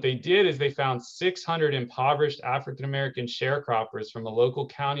 And what they did is they found 600 impoverished African-American sharecroppers from a local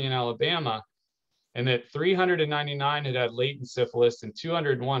county in Alabama, and that 399 had had latent syphilis and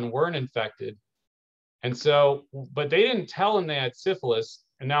 201 weren't infected. And so, but they didn't tell them they had syphilis.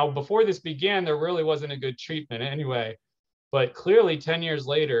 And now before this began, there really wasn't a good treatment anyway. But clearly 10 years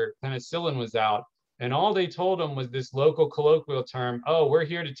later, penicillin was out. And all they told them was this local colloquial term, oh, we're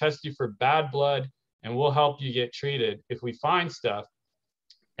here to test you for bad blood and we'll help you get treated if we find stuff.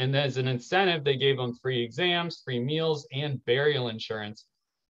 And as an incentive, they gave them free exams, free meals, and burial insurance.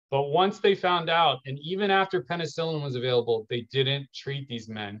 But once they found out, and even after penicillin was available, they didn't treat these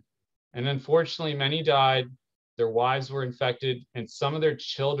men. And unfortunately, many died, their wives were infected, and some of their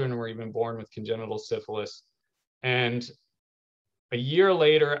children were even born with congenital syphilis. And a year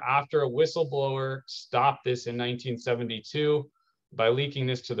later, after a whistleblower stopped this in 1972, by leaking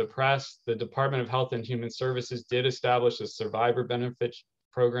this to the press, the Department of Health and Human Services did establish a survivor benefit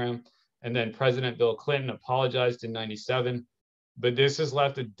program. And then President Bill Clinton apologized in '97. But this has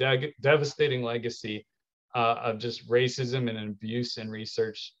left a devastating legacy of just racism and abuse in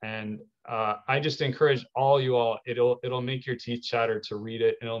research. And I just encourage you all, it'll make your teeth chatter to read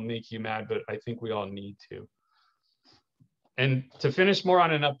it, and it'll make you mad, but I think we all need to. And to finish more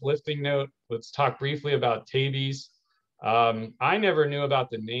on an uplifting note, let's talk briefly about Tabies. I never knew about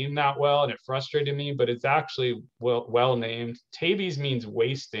the name that well, and it frustrated me, but it's actually well named. Tabies means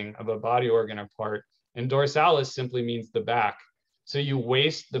wasting of a body organ or part, and dorsalis simply means the back. So you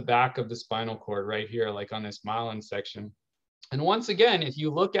waste the back of the spinal cord right here, like on this myelin section. And once again, if you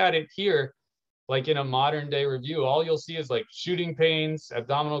look at it here, like in a modern day review, all you'll see is like shooting pains,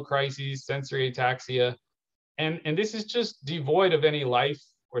 abdominal crises, sensory ataxia. and this is just devoid of any life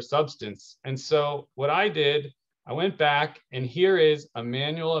or substance. And so what I did, I went back, and here is a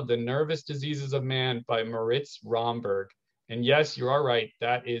manual of the nervous diseases of man by Moritz Romberg. And yes, you are right,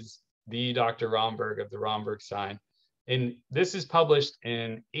 that is the Dr. Romberg of the Romberg sign. And this is published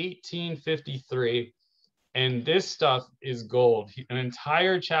in 1853. And this stuff is gold, an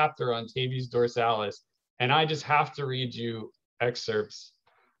entire chapter on tabes dorsalis. And I just have to read you excerpts.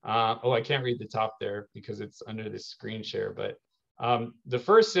 Oh, I can't read the top there because it's under this screen share, but the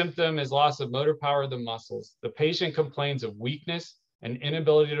first symptom is loss of motor power of the muscles. The patient complains of weakness and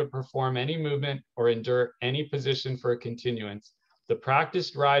inability to perform any movement or endure any position for a continuance. The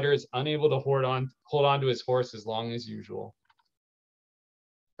practiced rider is unable to hold on to his horse as long as usual.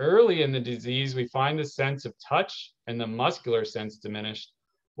 Early in the disease, we find the sense of touch and the muscular sense diminished,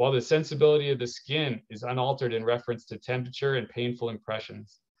 while the sensibility of the skin is unaltered in reference to temperature and painful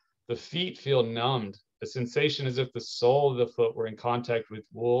impressions. The feet feel numbed, a sensation as if the sole of the foot were in contact with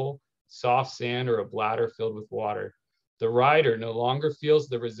wool, soft sand, or a bladder filled with water. The rider no longer feels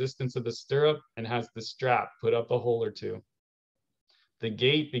the resistance of the stirrup and has the strap put up a hole or two. The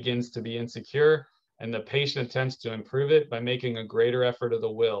gait begins to be insecure, and the patient attempts to improve it by making a greater effort of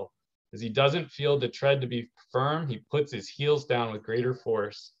the will. As he doesn't feel the tread to be firm, he puts his heels down with greater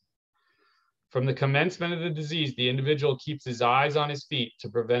force. From the commencement of the disease, the individual keeps his eyes on his feet to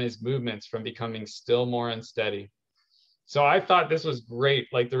prevent his movements from becoming still more unsteady. So I thought this was great.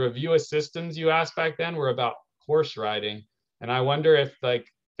 Like the review of systems you asked back then were about horse riding. And I wonder if like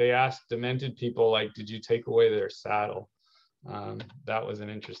they asked demented people, like, did you take away their saddle? That was an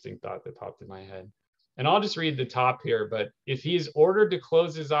interesting thought that popped in my head. And I'll just read the top here, but if he's ordered to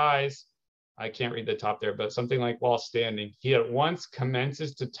close his eyes, I can't read the top there, but something like while standing, he at once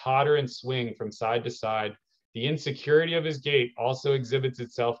commences to totter and swing from side to side. The insecurity of his gait also exhibits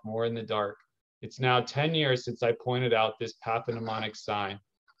itself more in the dark. It's now 10 years since I pointed out this pathognomonic sign,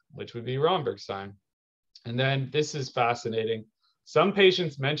 which would be Romberg's sign. And then this is fascinating. Some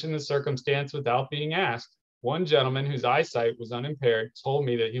patients mention the circumstance without being asked. One gentleman whose eyesight was unimpaired told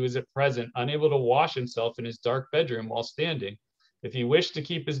me that he was at present unable to wash himself in his dark bedroom while standing. If he wished to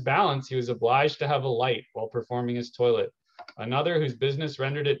keep his balance, he was obliged to have a light while performing his toilet. Another, whose business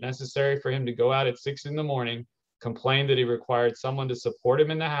rendered it necessary for him to go out at 6 in the morning, complained that he required someone to support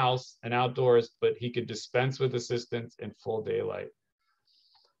him in the house and outdoors, but he could dispense with assistance in full daylight.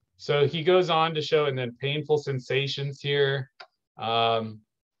 So he goes on to show, and then painful sensations here.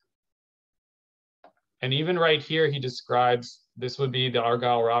 And even right here, he describes, this would be the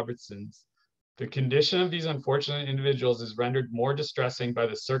Argyll-Robertsons. The condition of these unfortunate individuals is rendered more distressing by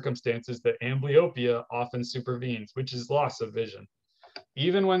the circumstances that amblyopia often supervenes, which is loss of vision.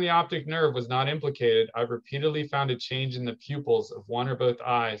 Even when the optic nerve was not implicated, I've repeatedly found a change in the pupils of one or both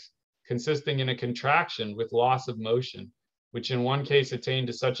eyes, consisting in a contraction with loss of motion, which in one case attained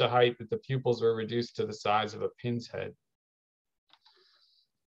to such a height that the pupils were reduced to the size of a pin's head.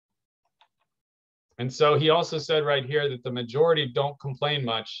 And so he also said right here that the majority don't complain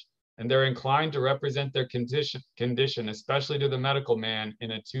much, and they're inclined to represent their condition, especially to the medical man,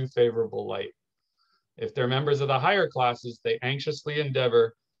 in a too favorable light. If they're members of the higher classes, they anxiously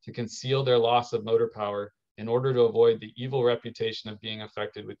endeavor to conceal their loss of motor power in order to avoid the evil reputation of being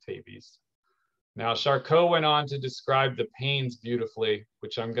affected with tabes. Now, Charcot went on to describe the pains beautifully,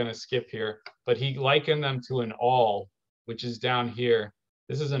 which I'm going to skip here, but he likened them to an awl, which is down here.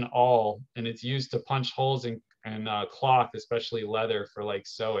 This is an awl, and it's used to punch holes in cloth, especially leather, for like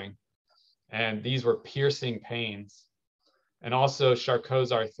sewing. And these were piercing pains. And also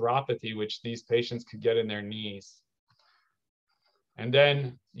Charcot's arthropathy, which these patients could get in their knees. And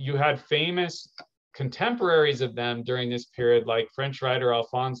then you had famous contemporaries of them during this period, like French writer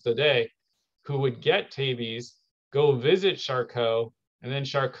Alphonse Daudet, who would get tabes, go visit Charcot, and then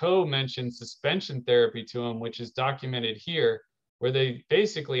Charcot mentioned suspension therapy to him, which is documented here, where they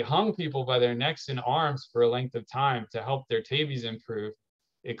basically hung people by their necks and arms for a length of time to help their tabes improve.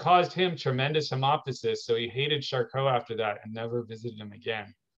 It caused him tremendous hemoptysis, so he hated Charcot after that and never visited him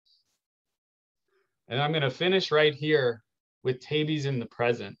again. And I'm going to finish right here with tabes in the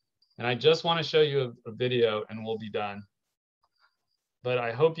present. And I just want to show you a video and we'll be done. But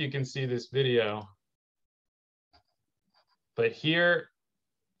I hope you can see this video. But here,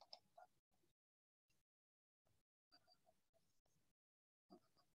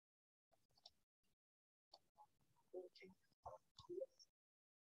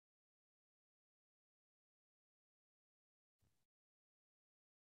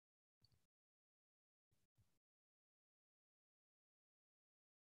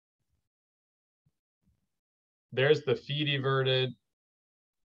 there's the feet everted.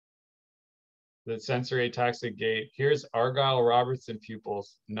 the sensory ataxic gait. Here's Argyll-Robertson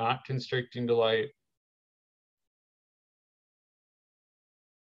pupils, not constricting to light.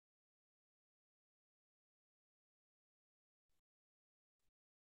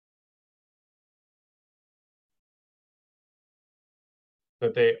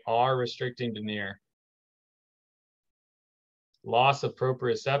 But they are restricting to near. Loss of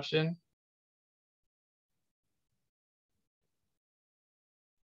proprioception.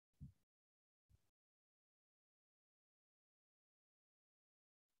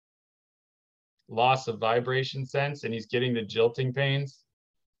 Loss of vibration sense, and he's getting the jilting pains.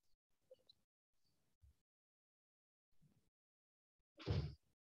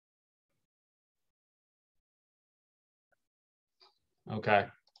 Okay.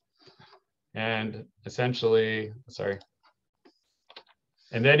 And essentially, sorry.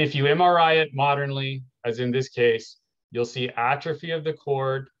 And then if you MRI it modernly, as in this case, you'll see atrophy of the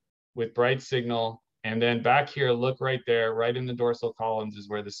cord with bright signal. And then back here, look right there, right in the dorsal columns is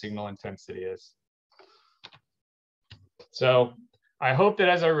where the signal intensity is. So I hope that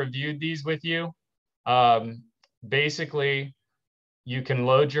as I reviewed these with you, basically you can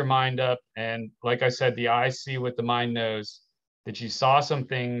load your mind up. And like I said, the eyes see what the mind knows, that you saw some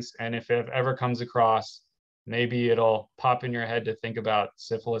things. And if it ever comes across, maybe it'll pop in your head to think about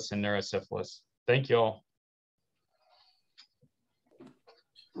syphilis and neurosyphilis. Thank you all.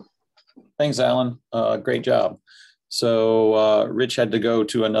 Thanks, Alan. Great job. So Rich had to go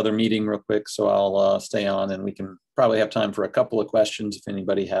to another meeting real quick, so I'll stay on, and we can probably have time for a couple of questions if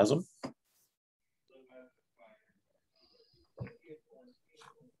anybody has them.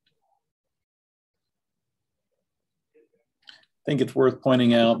 I think it's worth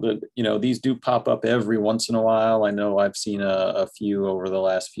pointing out that, you know, these do pop up every once in a while. I know I've seen a few over the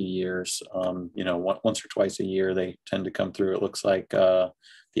last few years. You know, once or twice a year, they tend to come through. It looks like the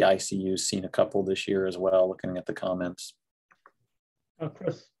ICU's seen a couple this year as well, looking at the comments.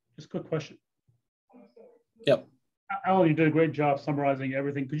 Chris, just a quick question. Yep. Alan, you did a great job summarizing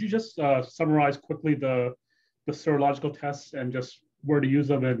everything. Could you just summarize quickly the serological tests and just where to use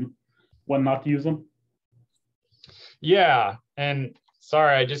them and when not to use them? Yeah, and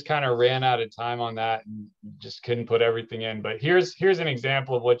sorry, I just kind of ran out of time on that and just couldn't put everything in. But here's an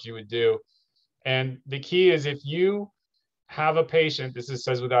example of what you would do. And the key is, if you have a patient, this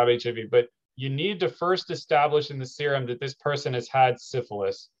says without HIV, but you need to first establish in the serum that this person has had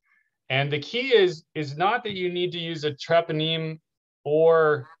syphilis. And the key is not that you need to use a treponeme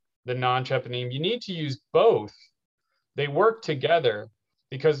or the non-treponeme. You need to use both. They work together,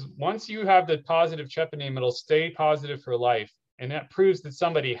 because once you have the positive treponeme, it'll stay positive for life. And that proves that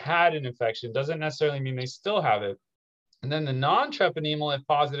somebody had an infection. Doesn't necessarily mean they still have it. And then the non-treponemal, if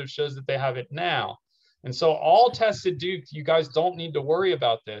positive, shows that they have it now. And so all tests at Duke, you guys don't need to worry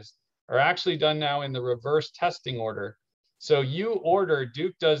about this, are actually done now in the reverse testing order. So you order,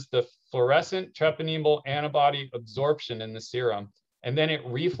 Duke does the fluorescent treponemal antibody absorption in the serum, and then it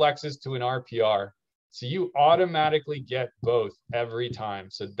reflexes to an RPR. So you automatically get both every time.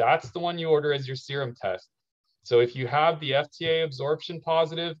 So that's the one you order as your serum test. So if you have the FTA absorption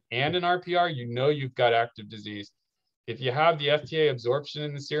positive and an RPR, you know you've got active disease. If you have the FTA absorption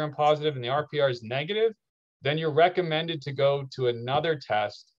in the serum positive and the RPR is negative, then you're recommended to go to another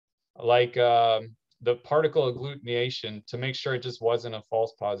test, like the particle agglutination, to make sure it just wasn't a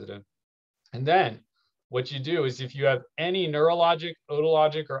false positive. And then what you do is, if you have any neurologic,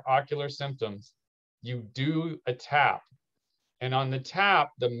 otologic, or ocular symptoms, you do a TAP. And on the TAP,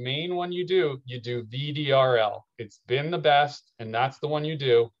 the main one you do VDRL. It's been the best, and that's the one you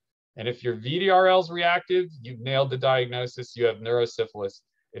do. And if your VDRL is reactive, you've nailed the diagnosis, you have neurosyphilis.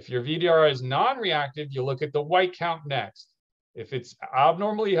 If your VDRL is non-reactive, you look at the white count next. If it's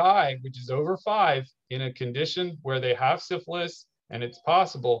abnormally high, which is over 5, in a condition where they have syphilis and it's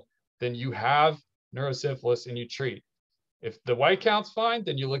possible, then you have neurosyphilis and you treat. If the white count's fine,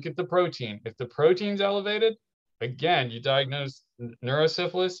 then you look at the protein. If the protein's elevated, again, you diagnose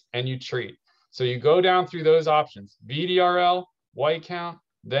neurosyphilis and you treat. So you go down through those options: VDRL, white count,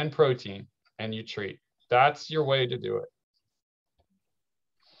 then protein, and you treat. That's your way to do it.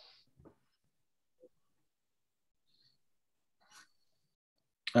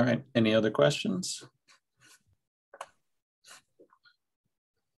 All right, any other questions?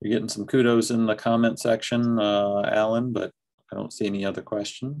 You're getting some kudos in the comment section, Alan, but I don't see any other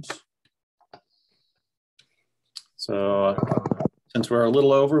questions. So since we're a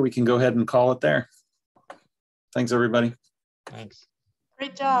little over, we can go ahead and call it there. Thanks, everybody. Thanks.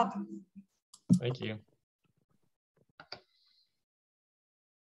 Great job. Thank you.